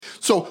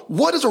So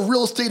what is a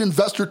real estate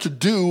investor to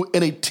do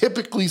in a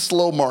typically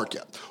slow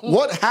market?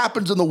 What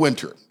happens in the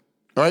winter?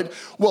 All right.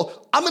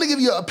 Well, I'm going to give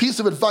you a piece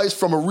of advice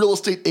from a real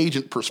estate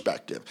agent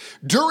perspective.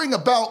 During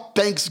about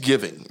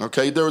Thanksgiving,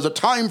 okay, there was a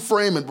time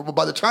frame, and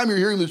by the time you're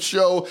hearing this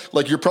show,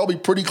 like you're probably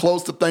pretty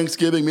close to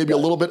Thanksgiving, maybe a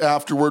little bit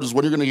afterwards is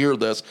when you're going to hear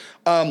this.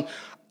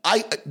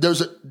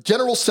 There's a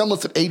general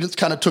semblance that agents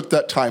kind of took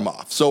that time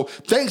off. So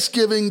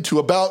Thanksgiving to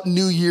about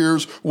New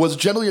Year's was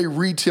generally a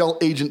retail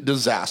agent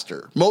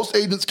disaster. Most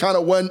agents kind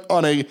of went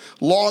on a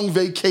long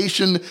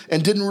vacation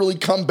and didn't really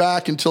come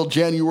back until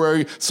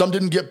January. Some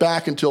didn't get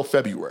back until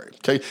February.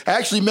 Okay, I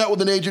actually met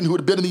with an agent who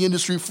had been in the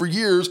industry for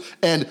years,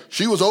 and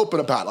she was open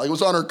about it. Like, it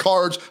was on her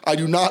cards. I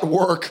do not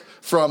work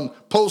from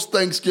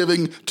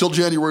post-Thanksgiving till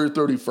January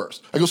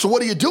 31st. I go, so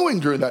what are you doing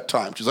during that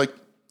time? She's like,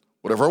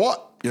 whatever I want,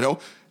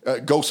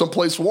 go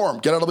someplace warm,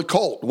 get out of the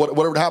cold,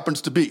 whatever it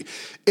happens to be.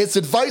 It's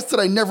advice that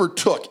I never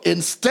took.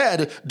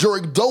 Instead,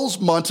 during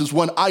those months is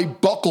when I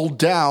buckled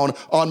down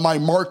on my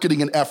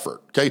marketing and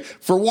effort, okay?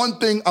 For one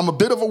thing, I'm a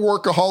bit of a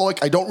workaholic.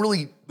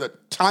 The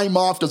time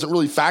off doesn't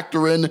really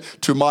factor in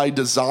to my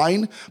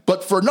design.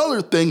 But for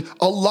another thing,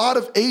 a lot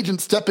of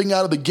agents stepping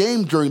out of the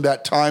game during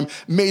that time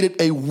made it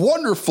a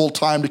wonderful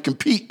time to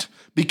compete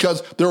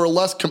because there were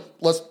less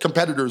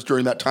competitors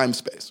during that time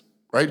space.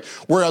 Right?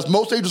 Whereas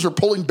most agents are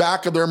pulling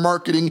back on their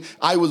marketing,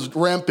 I was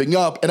ramping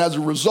up. And as a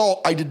result,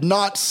 I did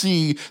not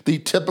see the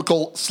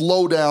typical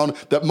slowdown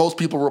that most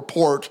people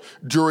report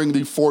during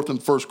the fourth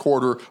and first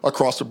quarter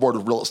across the board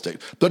of real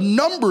estate. The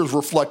numbers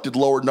reflected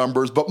lower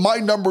numbers, but my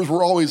numbers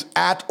were always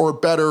at or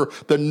better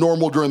than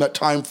normal during that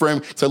time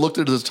frame. So I looked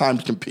at it as time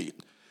to compete.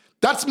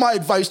 That's my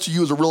advice to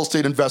you as a real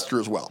estate investor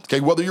as well. Okay,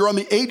 whether you're on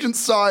the agent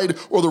side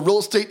or the real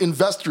estate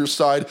investor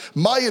side,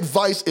 my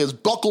advice is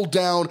buckle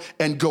down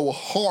and go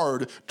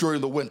hard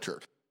during the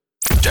winter.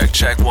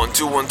 Check, 1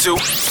 2 1 2.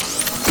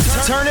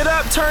 Turn it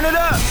up.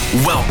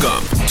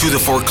 Welcome to the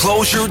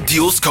Foreclosure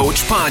Deals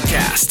Coach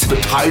podcast. The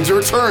tides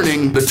are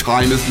turning, the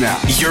time is now.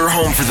 Your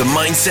home for the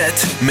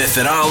mindset,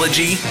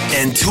 methodology,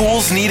 and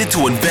tools needed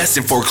to invest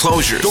in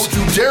foreclosures. Don't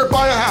you dare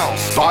buy a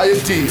house, buy a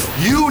deal.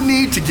 You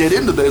need to get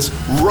into this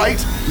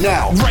right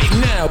now.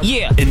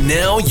 Yeah. And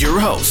now your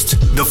host,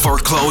 the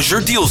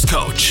Foreclosure Deals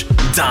Coach,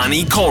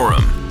 Donnie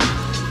Corum.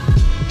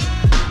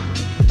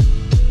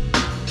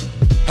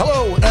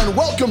 Hello, and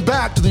welcome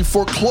back to the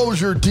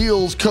Foreclosure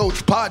Deals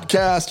Coach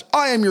podcast.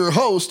 I am your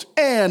host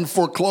and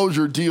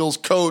Foreclosure Deals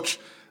Coach,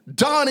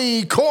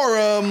 Donnie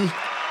Corum.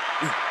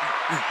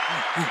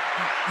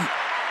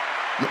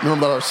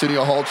 Remember that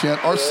Arsenio Hall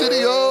chant?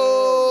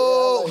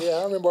 Arsenio! Yeah,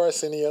 I remember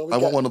Arsenio. I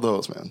want one of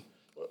those, man.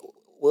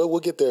 Well,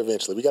 we'll get there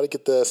eventually. We got to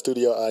get the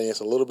studio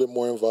audience a little bit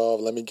more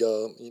involved. Let me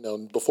go,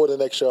 before the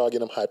next show, I'll get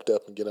them hyped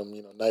up and get them,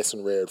 nice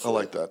and ready. I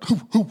like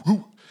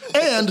that.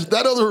 And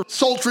that other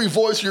sultry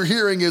voice you're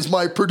hearing is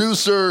my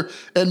producer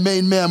and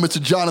main man,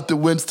 Mr.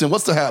 Jonathan Winston.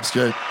 What's the haps,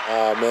 Jay? Man,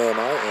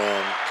 I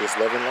am just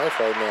loving life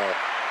right now.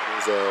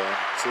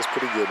 It's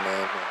pretty good,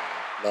 man.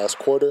 Last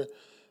quarter,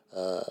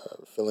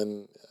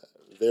 feeling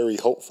very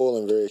hopeful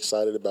and very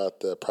excited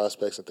about the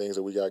prospects and things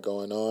that we got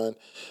going on.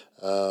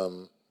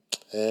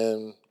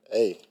 And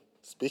hey,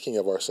 speaking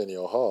of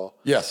Arsenio Hall,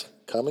 yes,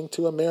 Coming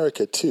to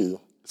America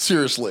 2.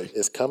 Seriously,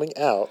 is coming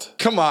out.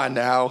 Come on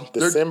now,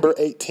 December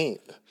 18th.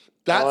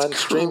 That's on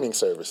streaming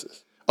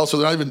services. Oh, so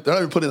they're not even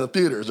putting in the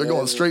theaters. They're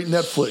going straight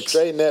Netflix.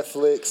 Straight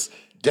Netflix.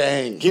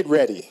 Dang. Get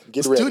ready.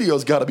 The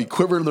studio's got to be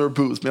quivering their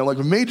boots, man. Like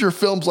when major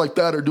films like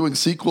that are doing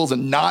sequels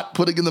and not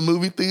putting in the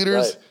movie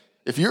theaters, right.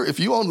 If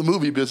you own the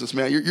movie business,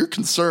 man, you're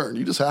concerned.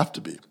 You just have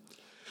to be.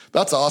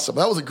 That's awesome.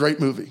 That was a great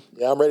movie.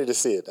 Yeah, I'm ready to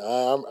see it.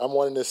 I'm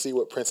wanting to see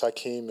what Prince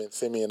Hakeem and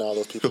Simi and all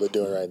those people are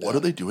doing right now. What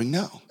are they doing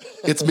now?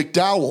 It's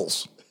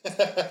McDowell's.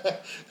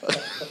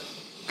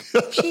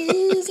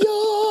 She's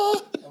your...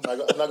 I'm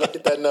not going to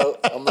get that note.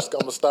 I'm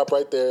going to stop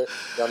right there.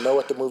 Y'all know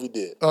what the movie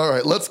did. All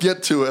right, let's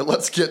get to it.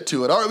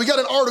 All right, we got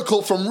an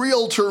article from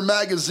Realtor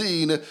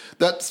Magazine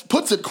that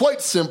puts it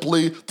quite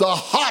simply: the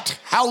hot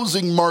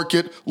housing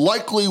market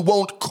likely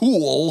won't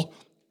cool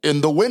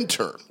in the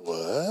winter.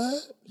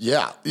 What?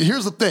 Yeah,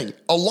 here's the thing.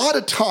 A lot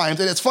of times,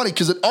 and it's funny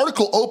because the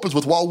article opens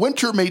with, while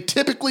winter may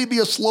typically be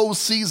a slow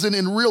season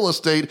in real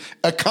estate,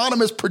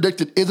 economists predict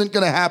it isn't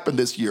going to happen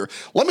this year.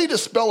 Let me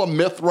dispel a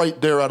myth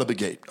right there out of the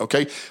gate,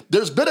 okay?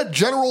 There's been a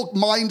general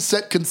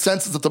mindset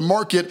consensus that the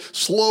market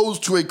slows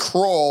to a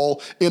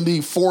crawl in the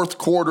fourth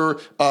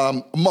quarter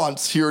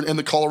months here in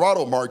the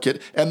Colorado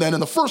market, and then in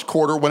the first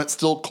quarter, when it's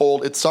still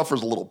cold, it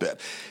suffers a little bit.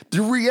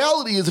 The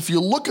reality is, if you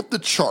look at the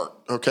chart,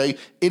 okay,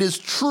 it is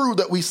true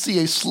that we see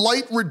a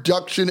slight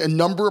reduction in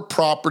number of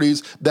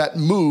properties that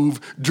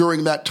move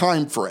during that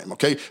time frame,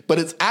 okay? But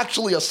it's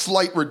actually a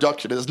slight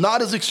reduction. It is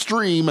not as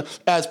extreme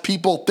as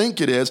people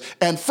think it is.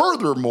 And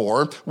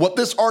furthermore, what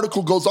this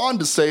article goes on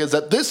to say is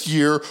that this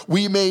year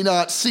we may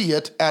not see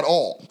it at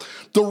all.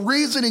 The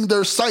reasoning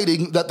they're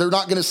citing that they're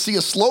not going to see a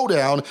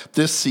slowdown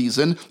this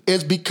season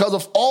is because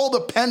of all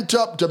the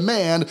pent-up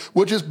demand,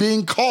 which is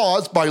being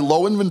caused by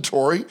low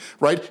inventory,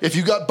 right? If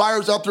you got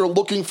buyers out there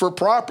looking for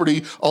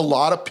property, a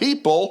lot of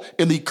people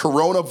in the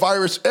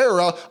coronavirus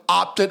era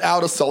opted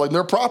out of selling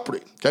their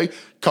property, okay?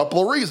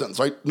 Couple of reasons,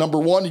 right? Number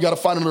one, you got to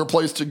find another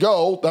place to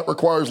go. That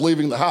requires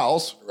leaving the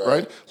house,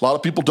 right? A lot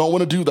of people don't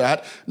want to do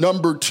that.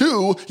 Number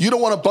two, you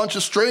don't want a bunch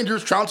of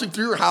strangers trouncing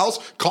through your house,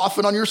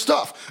 coughing on your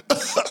stuff.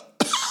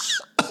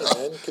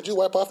 Hey man, could you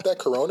wipe off that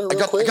corona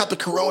real quick? I got the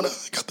corona.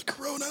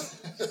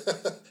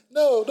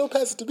 No, don't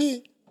pass it to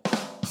me.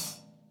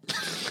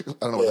 I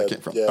don't know where that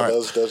came from. Yeah, All right.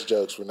 those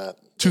jokes were not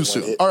Too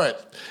soon. All right.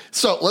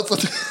 So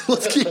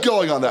let's keep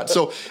going on that.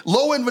 So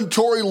low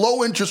inventory,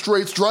 low interest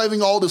rates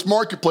driving all this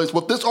marketplace.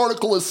 What this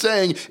article is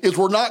saying is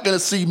we're not going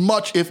to see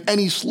much, if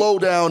any,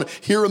 slowdown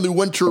here in the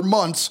winter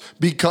months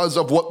because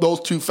of what those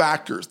two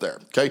factors there.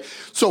 Okay.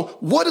 So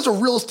what is a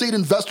real estate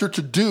investor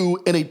to do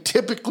in a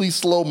typically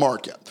slow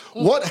market?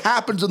 What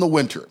happens in the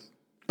winter?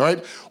 All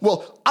right.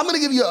 Well, I'm going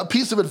to give you a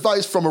piece of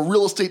advice from a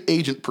real estate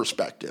agent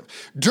perspective.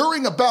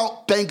 During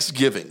about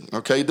Thanksgiving,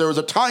 okay, there is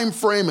a time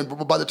frame,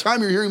 and by the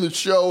time you're hearing this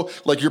show,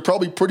 like you're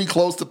probably pretty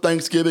close to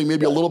Thanksgiving,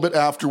 maybe a little bit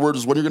afterwards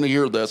is when you're going to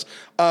hear this.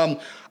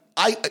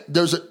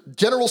 There's a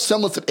general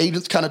semblance that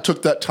agents kind of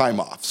took that time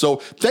off. So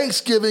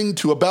Thanksgiving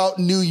to about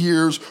New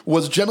Year's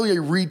was generally a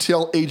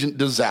retail agent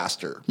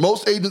disaster.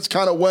 Most agents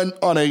kind of went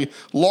on a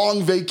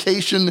long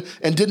vacation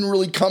and didn't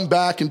really come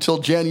back until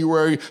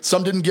January.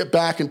 Some didn't get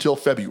back until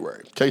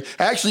February. Okay,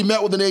 I actually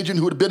met with an agent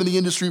who had been in the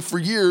industry for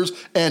years,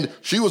 and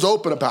she was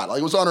open about it. Like,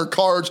 it was on her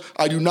cards.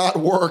 I do not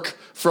work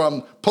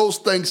from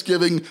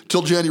post-Thanksgiving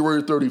till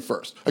January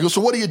 31st. I go,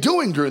 so what are you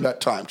doing during that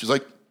time? She's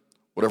like,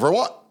 whatever I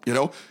want, you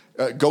know.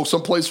 Go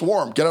someplace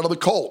warm, get out of the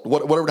cold,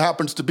 whatever it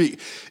happens to be.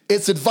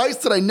 It's advice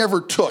that I never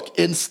took.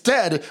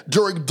 Instead,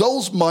 during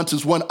those months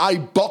is when I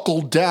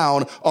buckled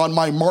down on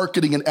my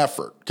marketing and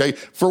effort, okay?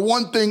 For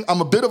one thing,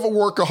 I'm a bit of a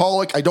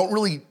workaholic.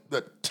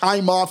 The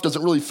time off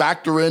doesn't really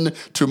factor in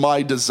to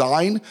my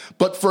design.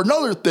 But for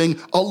another thing,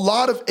 a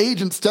lot of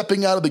agents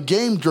stepping out of the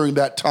game during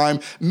that time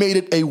made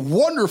it a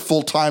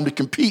wonderful time to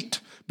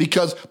compete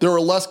because there were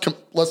less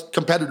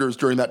competitors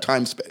during that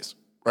time space.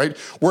 Right?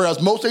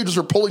 Whereas most agents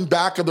are pulling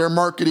back on their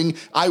marketing,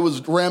 I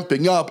was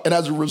ramping up. And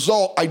as a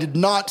result, I did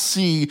not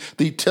see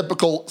the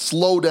typical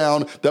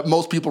slowdown that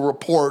most people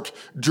report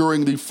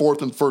during the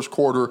fourth and first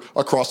quarter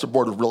across the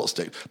board of real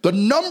estate. The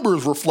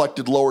numbers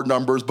reflected lower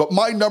numbers, but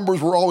my numbers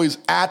were always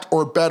at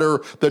or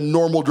better than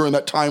normal during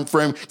that time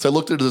frame, so I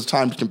looked at it as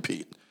time to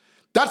compete.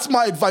 That's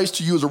my advice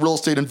to you as a real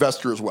estate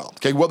investor as well.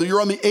 Okay, whether you're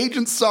on the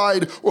agent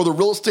side or the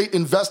real estate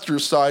investor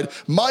side,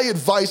 my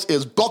advice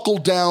is buckle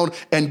down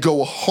and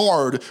go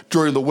hard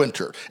during the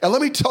winter. And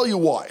let me tell you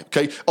why.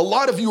 Okay, a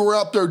lot of you are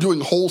out there doing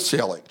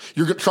wholesaling.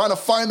 You're trying to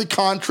find the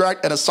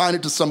contract and assign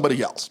it to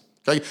somebody else.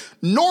 Okay.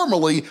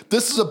 Normally,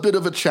 this is a bit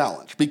of a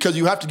challenge because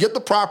you have to get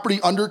the property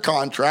under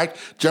contract.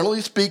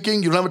 Generally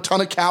speaking, you don't have a ton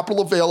of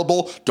capital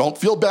available. Don't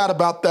feel bad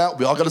about that.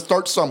 We all got to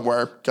start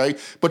somewhere. Okay.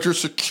 But you're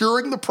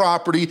securing the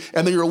property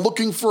and then you're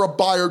looking for a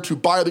buyer to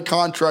buy the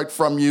contract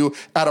from you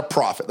at a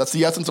profit. That's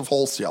the essence of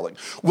wholesaling.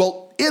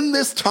 Well, in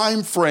this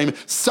time frame,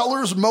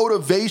 sellers'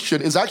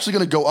 motivation is actually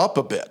going to go up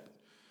a bit.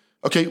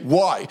 Okay,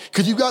 why?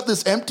 Because you've got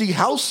this empty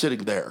house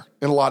sitting there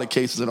in a lot of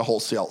cases in a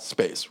wholesale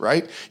space,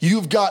 right?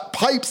 You've got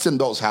pipes in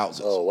those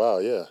houses. Oh, wow,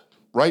 yeah.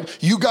 Right?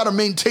 You got to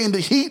maintain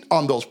the heat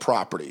on those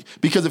property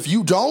because if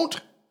you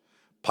don't,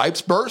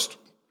 pipes burst,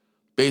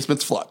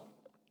 basements flood.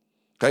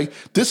 Okay?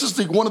 This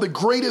is one of the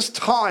greatest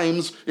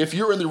times if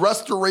you're in the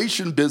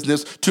restoration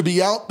business to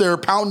be out there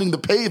pounding the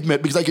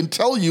pavement because I can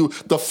tell you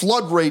the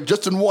flood rate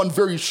just in one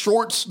very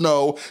short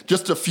snow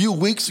just a few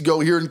weeks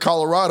ago here in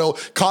Colorado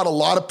caught a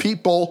lot of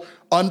people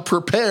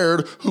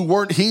unprepared who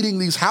weren't heating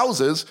these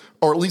houses,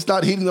 or at least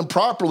not heating them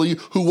properly,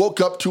 who woke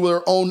up to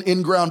their own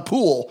in-ground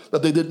pool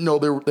that they didn't know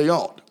they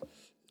owned,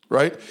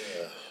 right?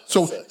 Yeah,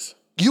 so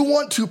you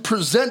want to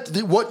present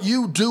what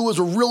you do as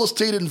a real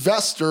estate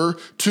investor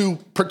to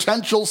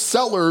potential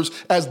sellers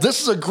as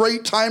this is a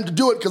great time to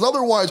do it, because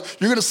otherwise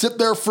you're going to sit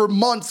there for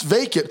months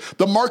vacant.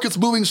 The market's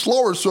moving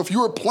slower, so if you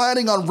were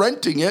planning on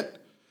renting it,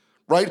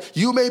 right,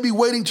 you may be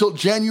waiting till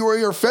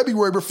January or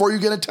February before you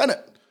get a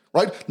tenant.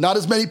 Right? Not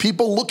as many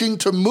people looking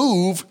to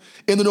move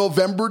in the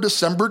November,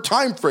 December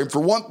timeframe. For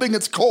one thing,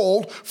 it's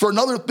cold. For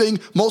another thing,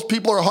 most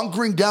people are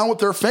hunkering down with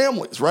their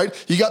families, right?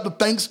 You got the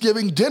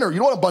Thanksgiving dinner. You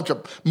don't want a bunch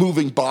of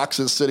moving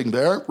boxes sitting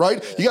there,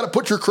 right? You got to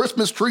put your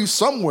Christmas tree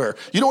somewhere.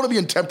 You don't want to be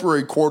in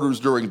temporary quarters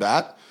during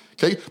that.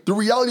 Okay? The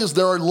reality is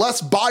there are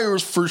less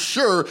buyers for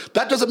sure.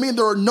 That doesn't mean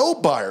there are no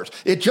buyers.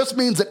 It just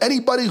means that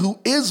anybody who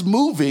is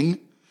moving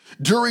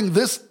during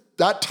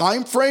that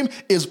time frame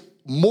is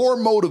more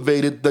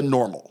motivated than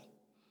normal.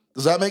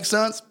 Does that make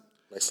sense?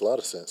 Makes a lot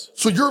of sense.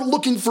 So you're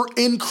looking for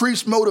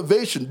increased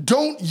motivation.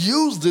 Don't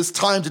use this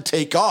time to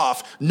take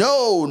off.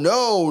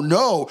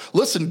 No.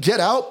 Listen,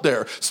 get out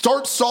there.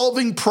 Start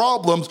solving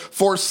problems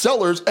for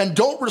sellers and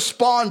don't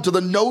respond to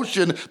the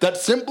notion that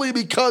simply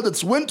because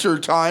it's winter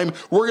time,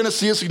 we're going to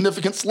see a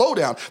significant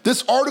slowdown.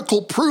 This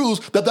article proves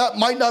that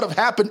might not have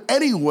happened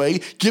anyway,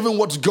 given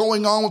what's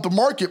going on with the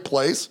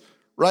marketplace.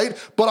 Right?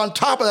 But on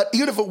top of that,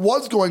 even if it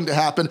was going to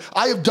happen,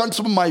 I have done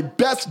some of my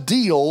best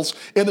deals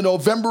in the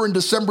November and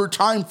December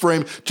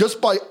timeframe just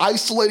by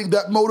isolating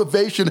that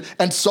motivation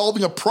and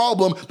solving a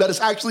problem that is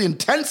actually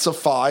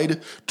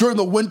intensified during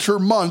the winter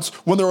months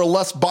when there are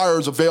less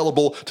buyers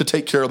available to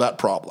take care of that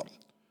problem.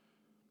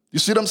 You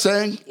see what I'm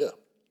saying? Yeah.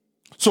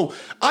 So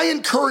I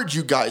encourage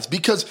you guys,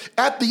 because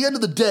at the end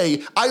of the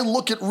day, I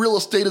look at real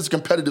estate as a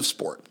competitive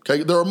sport,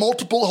 okay? There are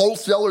multiple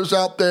wholesalers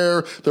out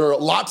there. There are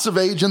lots of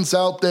agents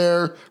out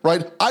there,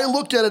 right? I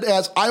look at it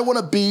as I want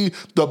to be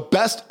the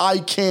best I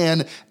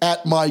can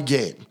at my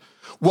game.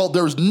 Well,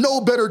 there's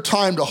no better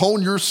time to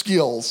hone your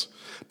skills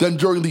than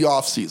during the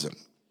off season.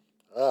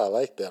 Oh, I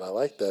like that. I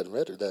like that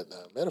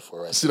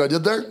metaphor right See what I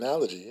did there?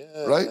 Analogy.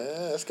 Yeah, right?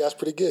 Yeah, this guy's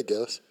pretty good,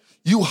 Gillis.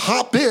 You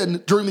hop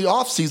in during the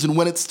off season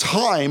when it's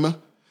time.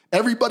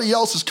 Everybody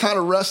else is kind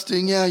of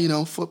resting.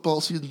 Yeah, football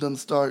season doesn't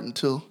start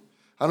until,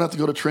 I don't have to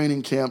go to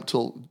training camp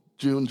till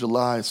June,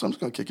 July, so I'm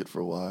just going to kick it for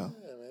a while.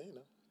 Yeah, man,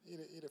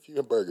 eat a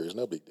few burgers,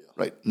 no big deal.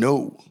 Right,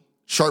 no.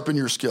 Sharpen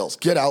your skills.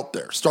 Get out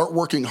there. Start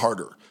working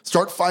harder.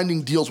 Start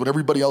finding deals when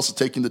everybody else is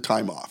taking the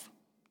time off.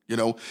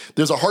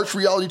 There's a harsh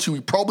reality too. We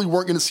probably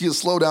weren't going to see a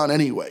slowdown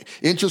anyway.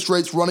 Interest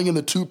rates running in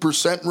the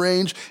 2%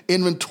 range.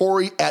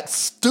 Inventory at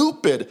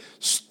stupid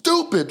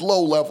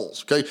low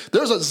levels, okay?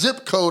 There's a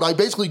zip code I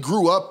basically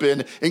grew up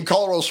in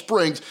Colorado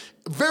Springs,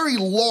 very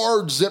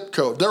large zip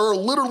code. There are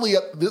literally,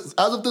 as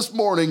of this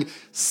morning,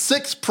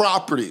 6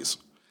 properties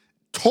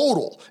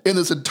total in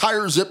this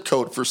entire zip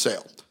code for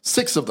sale.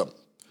 6 of them,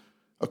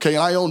 okay?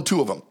 And I own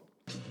 2 of them.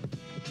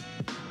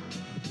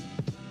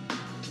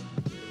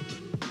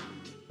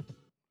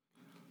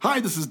 Hi,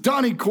 this is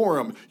Donnie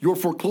Corum, your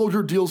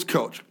foreclosure deals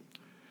coach.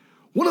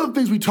 One of the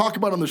things we talk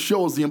about on the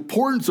show is the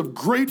importance of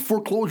great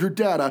foreclosure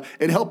data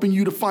in helping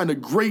you to find a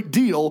great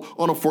deal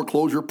on a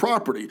foreclosure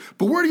property.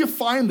 But where do you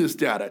find this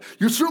data?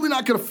 You're certainly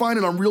not going to find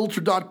it on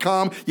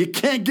Realtor.com. You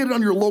can't get it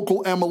on your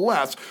local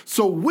MLS.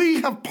 So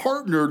we have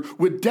partnered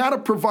with data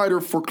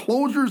provider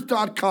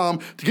Foreclosures.com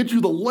to get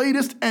you the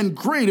latest and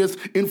greatest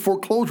in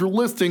foreclosure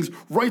listings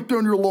right there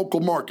in your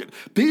local market.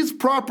 These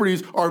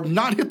properties are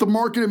not hit the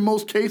market in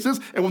most cases,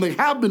 and when they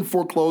have been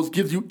foreclosed,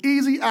 gives you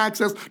easy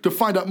access to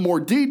find out more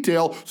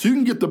detail so you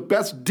can get the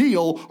best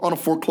deal on a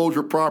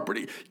foreclosure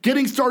property.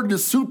 Getting started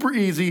is super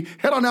easy.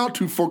 Head on out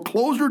to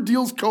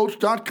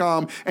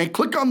foreclosuredealscoach.com and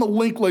click on the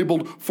link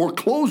labeled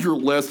foreclosure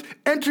list.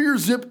 Enter your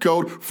zip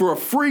code for a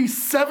free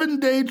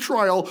 7-day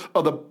trial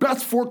of the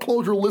best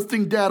foreclosure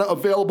listing data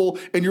available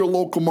in your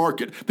local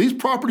market. These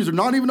properties are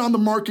not even on the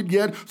market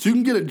yet, so you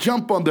can get a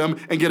jump on them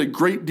and get a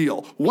great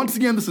deal. Once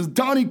again, this is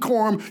Donnie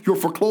Corum, your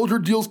foreclosure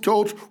deals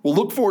coach. We'll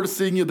look forward to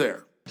seeing you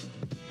there.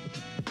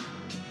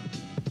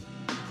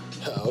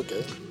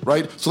 Okay.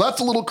 Right? So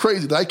that's a little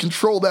crazy that I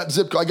control that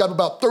zip code. I got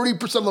about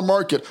 30% of the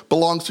market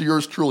belongs to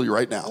yours truly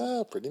right now.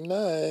 Oh, pretty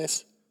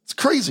nice. It's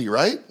crazy,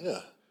 right?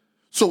 Yeah.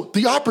 So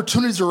the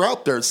opportunities are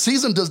out there.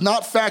 Season does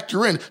not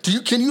factor in.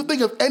 Can you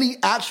think of any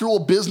actual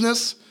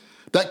business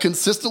that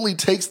consistently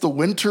takes the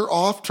winter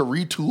off to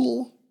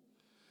retool?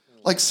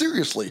 Like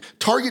seriously,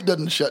 Target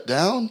doesn't shut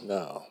down.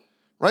 No.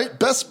 Right?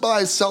 Best Buy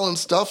is selling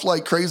stuff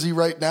like crazy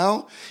right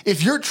now.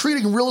 If you're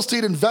treating real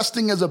estate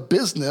investing as a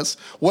business,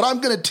 what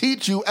I'm going to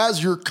teach you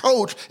as your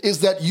coach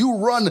is that you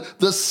run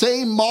the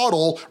same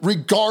model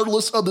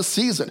regardless of the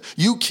season.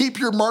 You keep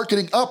your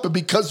marketing up, and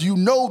because you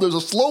know there's a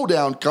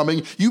slowdown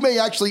coming, you may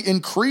actually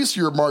increase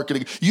your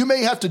marketing. You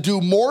may have to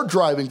do more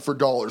driving for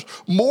dollars,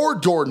 more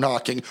door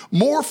knocking,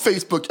 more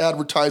Facebook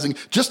advertising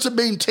just to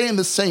maintain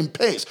the same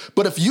pace.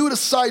 But if you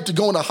decide to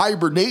go into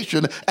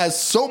hibernation, as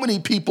so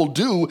many people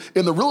do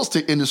in the real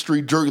estate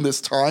industry during this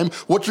time,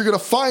 what you're going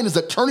to find is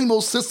that turning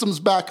those systems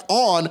back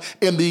on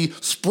in the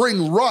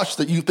spring rush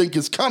that you think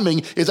is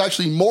coming is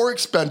actually more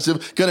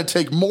expensive, going to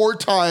take more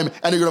time,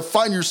 and you're going to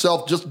find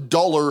yourself just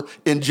duller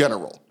in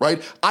general,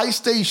 right? I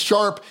stay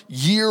sharp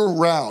year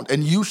round,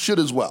 and you should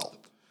as well.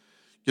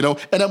 And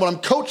then when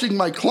I'm coaching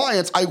my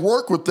clients, I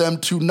work with them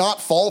to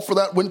not fall for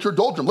that winter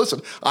doldrum.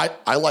 Listen,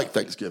 I like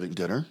Thanksgiving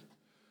dinner.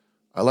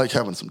 I like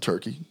having some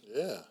turkey.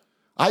 Yeah.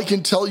 I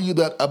can tell you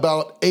that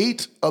about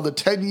 8 of the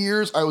 10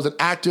 years I was an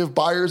active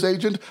buyer's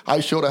agent, I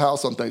showed a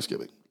house on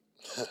Thanksgiving.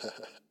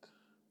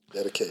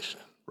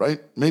 Dedication.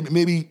 Right?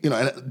 Maybe,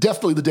 and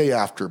definitely the day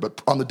after,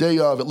 but on the day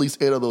of at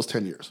least 8 of those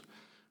 10 years.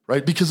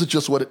 Right? Because it's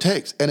just what it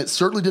takes. And it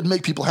certainly didn't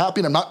make people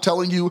happy. And I'm not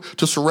telling you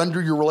to surrender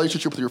your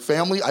relationship with your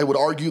family. I would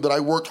argue that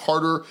I worked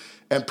harder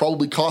and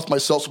probably cost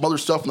myself some other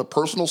stuff in the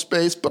personal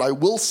space. But I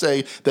will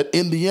say that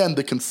in the end,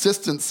 the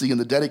consistency and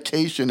the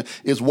dedication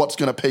is what's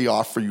going to pay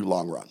off for you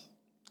long run.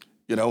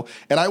 You know,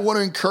 and I want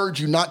to encourage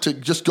you not to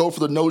just go for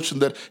the notion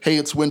that, hey,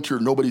 it's winter,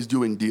 nobody's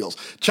doing deals.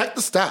 Check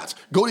the stats.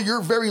 Go to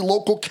your very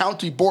local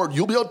county board.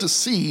 You'll be able to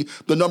see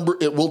the number.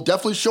 It will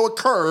definitely show a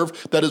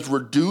curve that is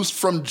reduced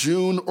from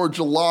June or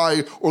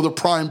July or the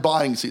prime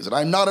buying season.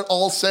 I'm not at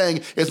all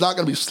saying it's not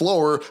going to be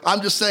slower.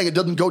 I'm just saying it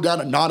doesn't go down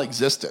to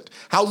non-existent.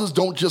 Houses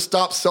don't just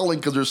stop selling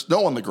because there's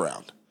snow on the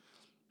ground.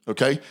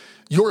 Okay?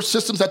 Your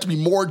systems have to be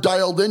more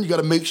dialed in. You got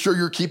to make sure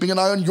you're keeping an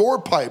eye on your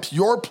pipes,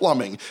 your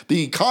plumbing.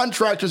 The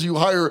contractors you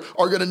hire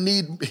are going to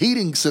need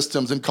heating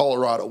systems in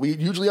Colorado. We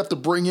usually have to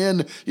bring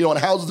in, in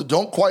houses that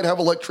don't quite have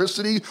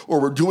electricity,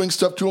 or we're doing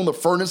stuff to them, the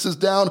furnace is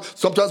down.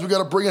 Sometimes we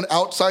got to bring in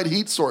outside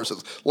heat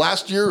sources.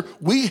 Last year,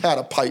 we had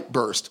a pipe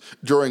burst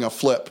during a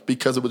flip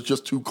because it was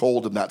just too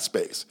cold in that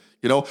space.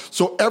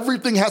 So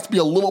everything has to be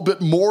a little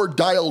bit more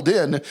dialed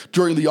in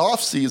during the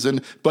off season.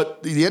 But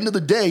at the end of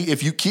the day,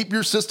 if you keep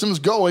your systems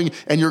going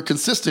and you're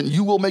consistent,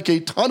 you will make a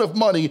ton of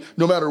money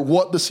no matter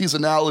what the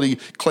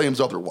seasonality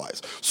claims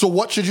otherwise. So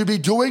what should you be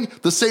doing?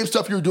 The same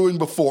stuff you were doing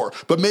before,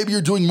 but maybe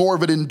you're doing more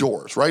of it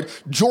indoors, right?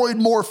 Join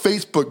more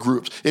Facebook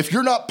groups. If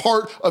you're not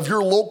part of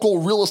your local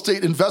real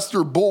estate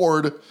investor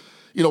board,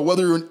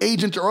 whether you're an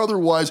agent or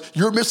otherwise,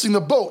 you're missing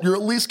the boat. You're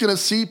at least going to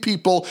see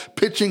people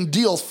pitching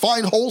deals,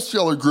 find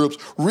wholesaler groups,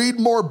 read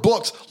more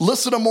books,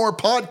 listen to more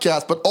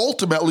podcasts, but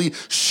ultimately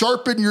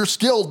sharpen your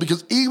skills,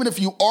 because even if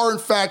you are in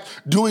fact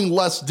doing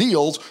less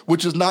deals,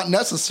 which is not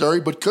necessary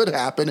but could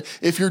happen,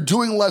 if you're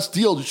doing less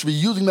deals, you should be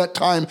using that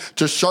time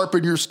to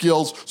sharpen your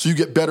skills so you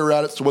get better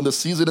at it, so when the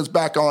season is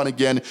back on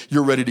again,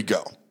 you're ready to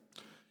go.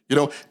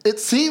 It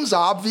seems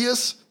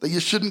obvious that you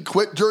shouldn't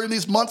quit during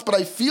these months, but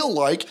I feel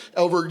like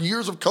over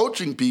years of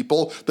coaching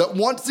people that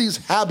once these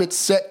habits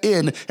set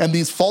in and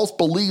these false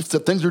beliefs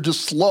that things are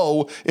just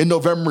slow in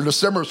November and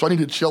December, so I need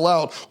to chill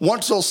out,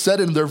 once those set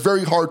in, they're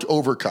very hard to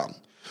overcome.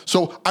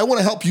 So I want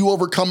to help you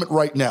overcome it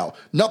right now.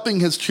 Nothing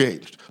has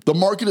changed. The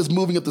market is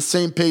moving at the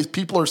same pace.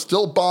 People are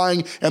still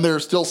buying and they're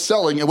still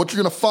selling. And what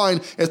you're going to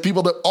find is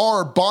people that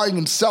are buying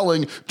and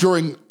selling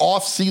during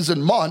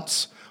off-season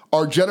months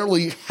are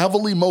generally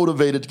heavily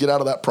motivated to get out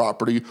of that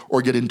property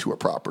or get into a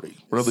property,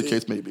 whatever the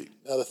case may be.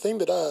 Now, the thing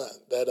that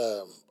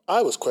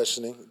I was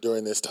questioning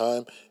during this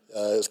time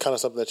is kind of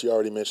something that you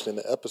already mentioned in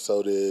the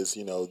episode is,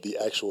 the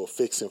actual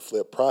fix and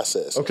flip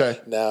process. Okay.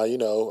 Now,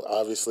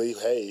 obviously,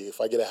 hey, if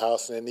I get a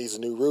house and it needs a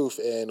new roof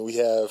and we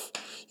have,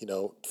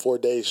 4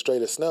 days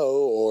straight of snow,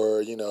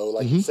 or,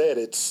 like you said,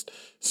 it's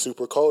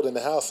super cold in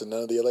the house and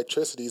none of the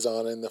electricity's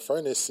on in the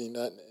furnace,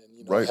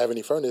 Right. have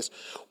any furnace,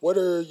 what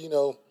are,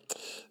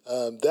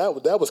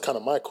 that was kind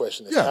of my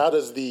question is how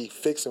does the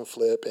fix and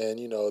flip and,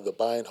 the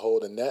buy and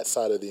hold and that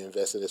side of the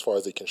investment as far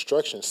as the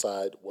construction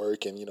side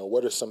work? And,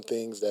 what are some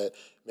things that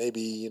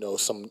maybe,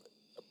 some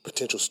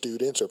potential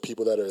students or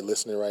people that are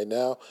listening right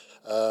now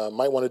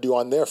might want to do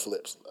on their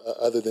flips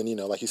other than,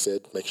 like you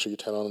said, make sure you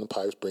turn on the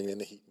pipes, bring in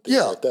the heat, things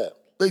like that.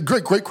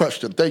 Great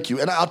question. Thank you.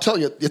 And I'll tell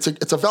you, it's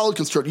a valid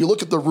concern. You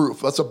look at the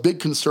roof. That's a big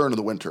concern in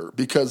the winter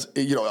because,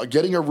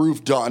 getting a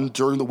roof done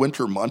during the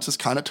winter months is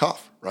kind of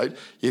tough, right?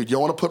 You don't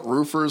want to put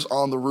roofers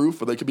on the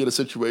roof, or they could be in a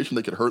situation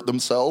they could hurt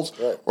themselves,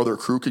 or their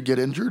crew could get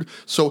injured.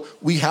 So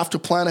we have to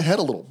plan ahead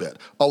a little bit.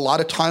 A lot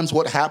of times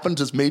what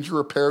happens is major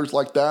repairs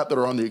like that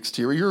are on the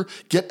exterior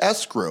get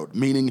escrowed,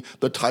 meaning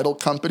the title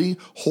company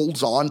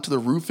holds on to the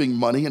roofing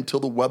money until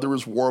the weather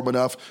is warm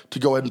enough to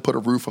go ahead and put a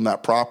roof on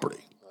that property.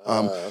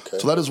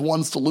 So that is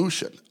one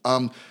solution.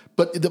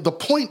 But the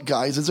point,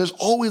 guys, is there's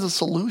always a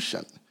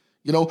solution.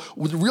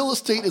 Real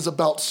estate is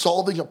about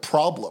solving a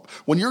problem.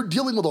 When you're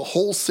dealing with a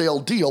wholesale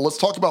deal, let's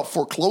talk about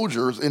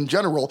foreclosures in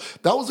general.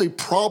 That was a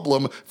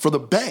problem for the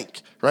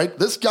bank, right?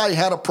 This guy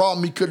had a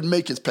problem. He couldn't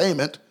make his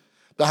payment.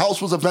 The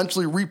house was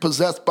eventually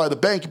repossessed by the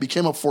bank. It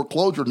became a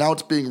foreclosure. Now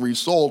it's being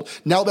resold.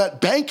 Now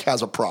that bank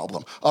has a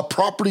problem, a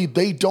property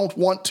they don't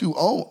want to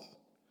own,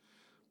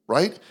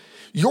 right?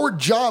 Your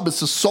job is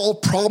to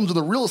solve problems in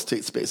the real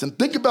estate space. And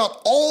think about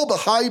all the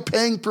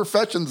high-paying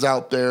professions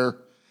out there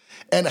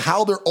and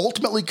how they're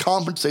ultimately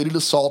compensated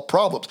to solve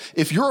problems.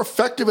 If you're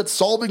effective at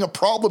solving a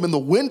problem in the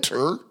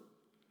winter,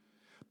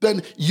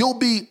 then you'll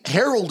be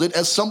heralded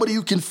as somebody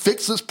who can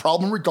fix this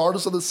problem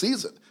regardless of the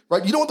season,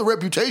 right? You don't want the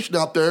reputation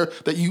out there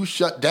that you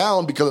shut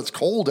down because it's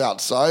cold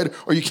outside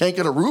or you can't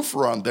get a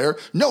roofer on there.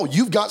 No,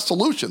 you've got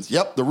solutions.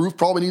 Yep, the roof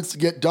probably needs to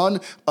get done,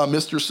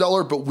 Mr.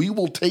 Seller, but we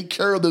will take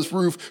care of this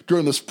roof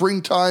during the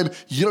springtime.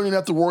 You don't even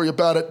have to worry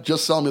about it.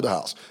 Just sell me the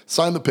house.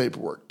 Sign the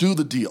paperwork. Do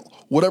the deal.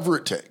 Whatever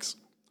it takes.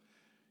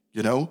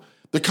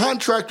 The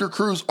contractor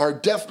crews are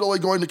definitely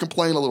going to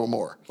complain a little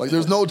more. Like,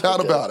 there's no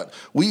doubt about it.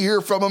 We hear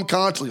from them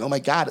constantly. Oh my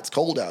God, it's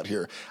cold out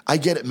here. I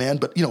get it, man.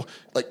 But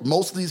like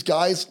most of these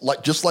guys,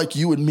 just like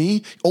you and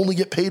me, only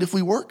get paid if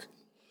we work.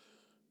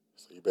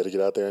 So you better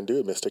get out there and do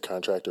it, Mr.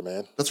 Contractor,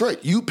 man. That's right.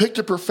 You picked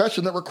a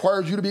profession that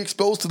requires you to be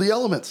exposed to the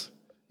elements.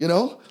 I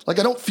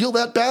don't feel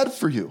that bad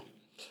for you.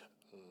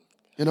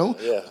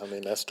 Yeah, I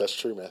mean, that's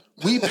true, man.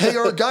 We pay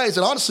our guys,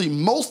 and honestly,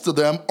 most of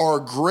them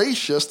are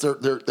gracious.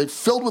 They're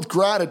filled with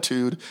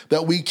gratitude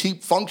that we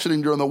keep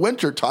functioning during the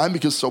winter time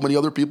because so many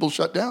other people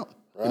shut down.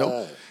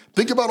 Right.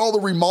 Think about all the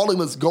remodeling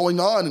that's going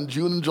on in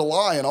June and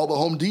July and all the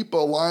Home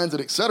Depot lines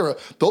and et cetera.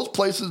 Those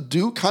places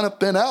do kind of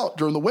thin out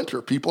during the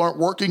winter. People aren't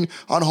working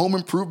on home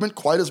improvement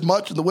quite as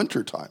much in the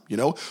wintertime,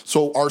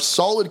 So our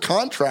solid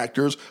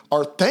contractors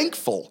are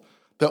thankful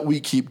that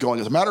we keep going.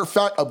 As a matter of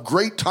fact, a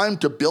great time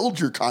to build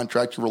your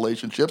contractor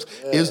relationships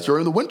is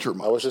during the winter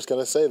months. I was just going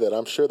to say that.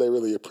 I'm sure they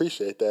really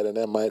appreciate that, and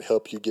that might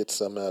help you get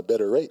some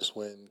better rates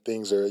when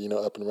things are,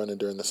 up and running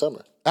during the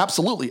summer.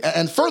 Absolutely.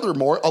 And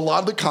furthermore, a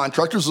lot of the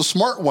contractors, the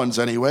smart ones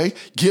anyway,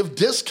 give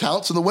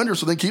discounts in the winter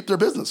so they keep their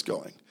business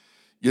going.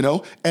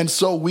 And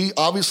so we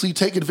obviously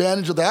take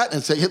advantage of that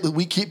and say, hey,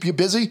 we keep you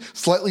busy,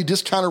 slightly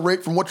discounted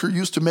rate from what you're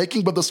used to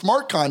making. But the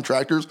smart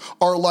contractors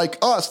are like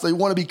us. They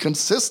want to be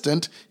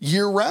consistent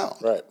year round.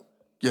 Right.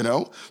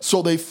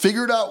 So they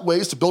figured out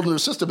ways to build in their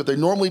system. If they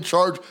normally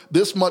charge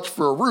this much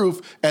for a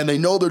roof and they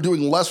know they're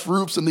doing less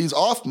roofs in these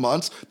off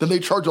months, then they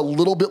charge a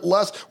little bit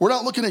less. We're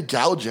not looking to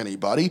gouge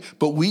anybody,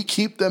 but we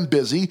keep them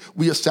busy.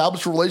 We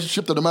establish a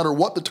relationship that no matter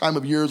what the time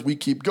of year is, we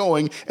keep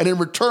going. And in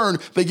return,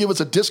 they give us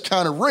a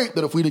discounted rate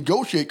that if we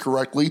negotiate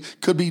correctly,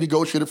 could be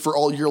negotiated for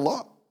all year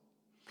long,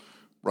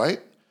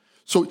 right?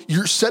 So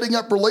you're setting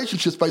up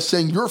relationships by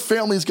saying your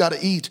family's got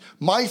to eat,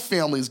 my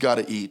family's got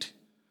to eat.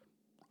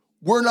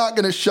 We're not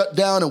going to shut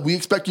down and we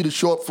expect you to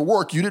show up for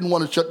work. You didn't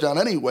want to shut down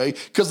anyway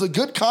because the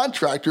good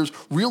contractors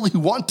really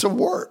want to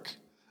work,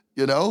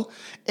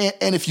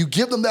 And if you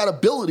give them that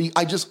ability,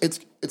 it's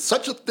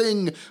such a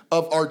thing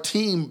of our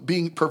team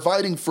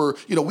providing for,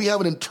 we have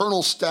an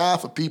internal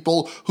staff of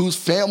people whose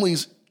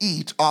families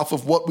eat off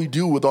of what we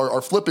do with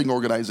our flipping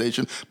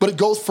organization, but it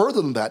goes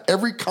further than that.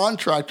 Every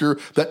contractor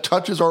that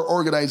touches our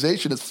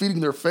organization is feeding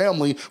their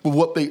family with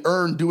what they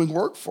earn doing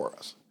work for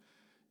us.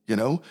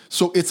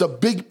 So it's a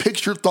big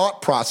picture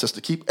thought process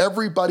to keep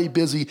everybody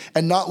busy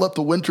and not let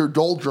the winter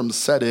doldrums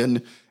set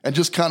in and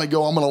just kind of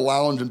go, I'm going to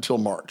lounge until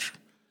March.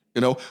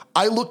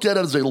 I look at it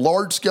as a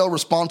large scale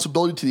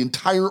responsibility to the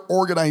entire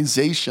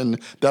organization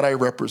that I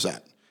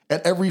represent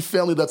and every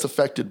family that's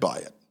affected by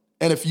it.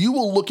 And if you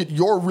will look at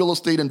your real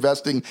estate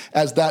investing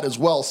as that as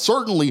well,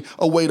 certainly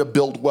a way to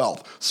build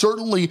wealth,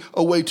 certainly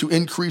a way to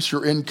increase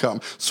your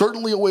income,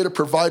 certainly a way to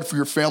provide for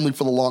your family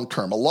for the long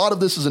term. A lot of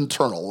this is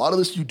internal. A lot of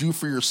this you do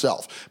for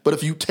yourself. But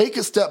if you take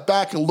a step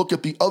back and look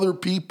at the other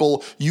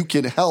people you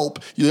can help,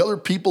 the other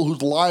people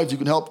whose lives you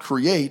can help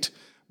create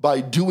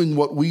by doing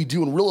what we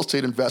do in real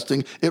estate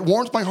investing, it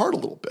warms my heart a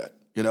little bit,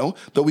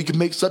 that we can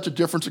make such a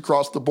difference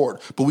across the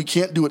board. But we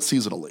can't do it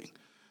seasonally.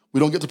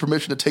 We don't get the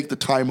permission to take the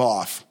time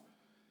off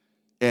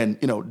and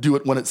do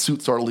it when it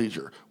suits our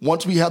leisure.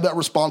 Once we have that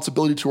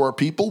responsibility to our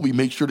people, we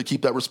make sure to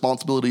keep that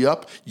responsibility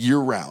up year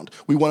round.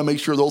 We want to make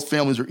sure those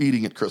families are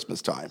eating at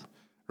Christmas time,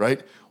 right?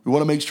 We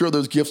want to make sure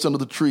there's gifts under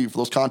the tree for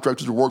those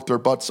contractors who work their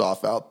butts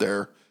off out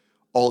there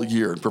all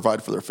year and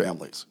provide for their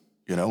families,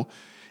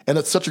 And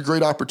it's such a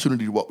great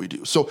opportunity to what we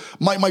do. So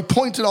my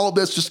point in all of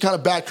this, just kind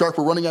of backtrack,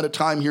 we're running out of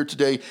time here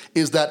today,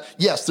 is that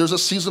yes, there's a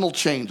seasonal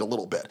change a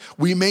little bit.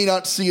 We may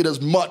not see it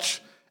as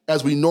much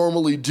as we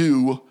normally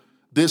do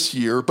this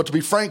year, but to be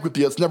frank with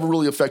you, it's never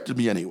really affected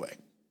me anyway.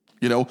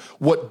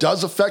 What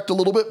does affect a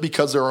little bit,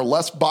 because there are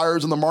less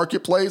buyers in the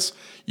marketplace,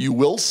 you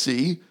will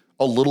see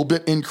a little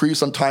bit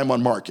increase on time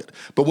on market.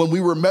 But when we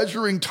were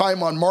measuring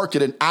time on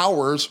market in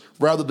hours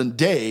rather than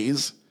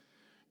days,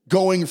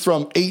 going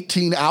from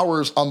 18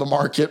 hours on the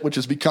market, which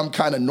has become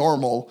kind of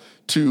normal,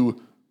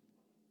 to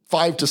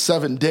 5 to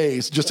 7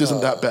 days just isn't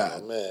that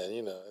bad.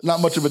 Man,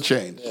 not much of a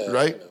change,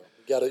 right?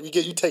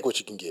 You take what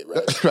you can get,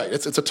 right? Right.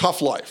 It's a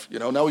tough life.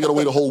 Now we got to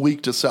wait a whole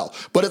week to sell.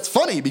 But it's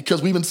funny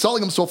because we've been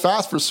selling them so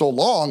fast for so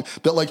long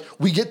that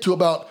we get to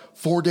about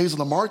 4 days on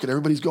the market.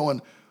 Everybody's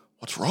going,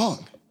 what's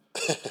wrong?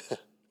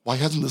 Why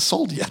hasn't this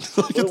sold yet?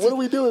 What are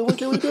we doing? What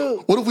can we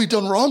do? What have we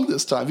done wrong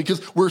this time?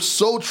 Because we're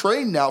so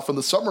trained now from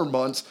the summer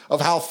months of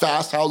how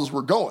fast houses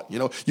were going.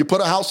 You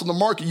put a house on the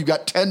market, you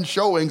got 10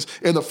 showings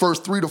in the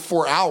first 3 to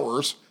 4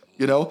 hours.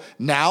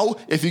 Now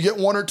if you get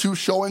 1 or 2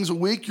 showings a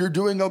week, you're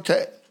doing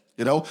okay.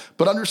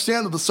 But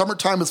understand that the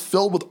summertime is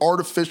filled with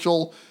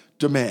artificial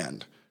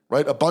demand,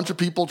 right? A bunch of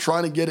people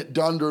trying to get it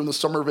done during the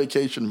summer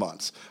vacation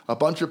months. A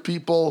bunch of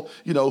people,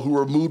 who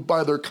are moved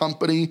by their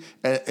company.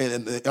 And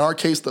in our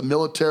case, the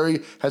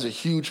military has a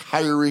huge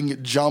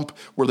hiring jump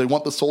where they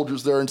want the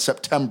soldiers there in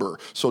September.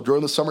 So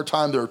during the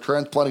summertime, they're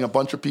transplanting a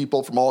bunch of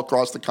people from all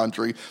across the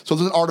country. So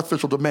there's an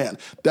artificial demand.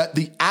 That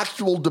the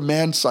actual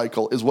demand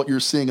cycle is what you're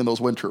seeing in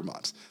those winter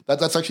months.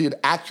 That's actually an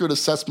accurate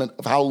assessment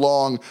of how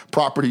long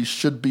properties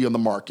should be in the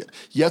market.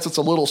 Yes, it's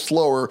a little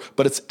slower,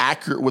 but it's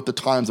accurate with the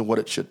times and what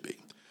it should be.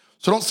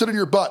 So don't sit in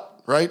your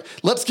butt, right?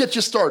 Let's get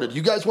you started.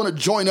 You guys want to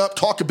join up,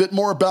 talk a bit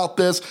more about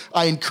this.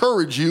 I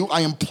encourage you,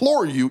 I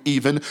implore you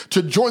even,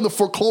 to join the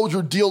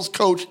Foreclosure Deals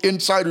Coach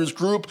Insiders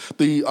Group.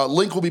 The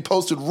link will be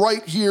posted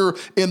right here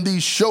in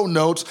these show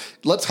notes.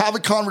 Let's have a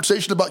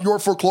conversation about your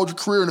foreclosure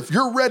career. And if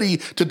you're ready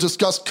to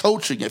discuss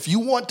coaching, if you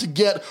want to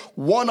get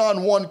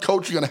one-on-one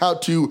coaching on how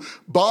to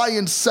buy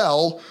and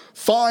sell,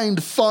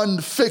 find,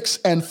 fund, fix,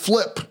 and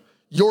flip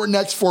your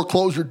next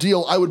foreclosure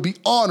deal, I would be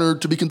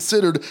honored to be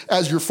considered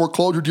as your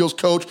foreclosure deals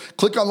coach.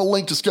 Click on the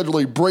link to schedule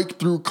a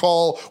breakthrough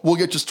call. We'll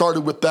get you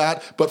started with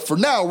that. But for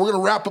now, we're going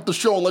to wrap up the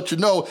show and let you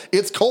know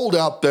it's cold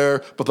out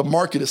there, but the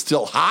market is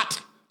still hot.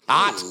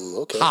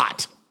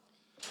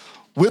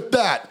 With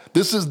that,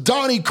 this is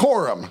Donnie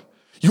Corum,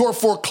 your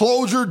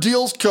foreclosure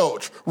deals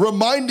coach,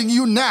 reminding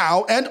you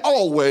now and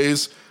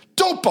always,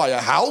 don't buy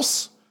a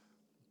house,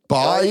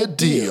 buy a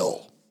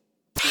deal.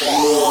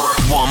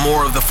 Want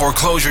more of the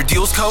Foreclosure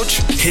Deals Coach?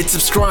 Hit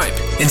subscribe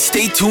and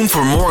stay tuned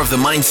for more of the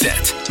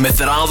mindset,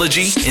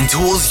 methodology, and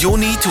tools you'll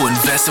need to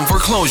invest in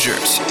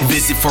foreclosures.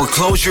 Visit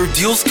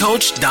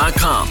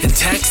foreclosuredealscoach.com and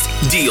text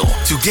DEAL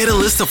to get a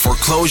list of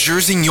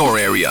foreclosures in your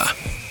area.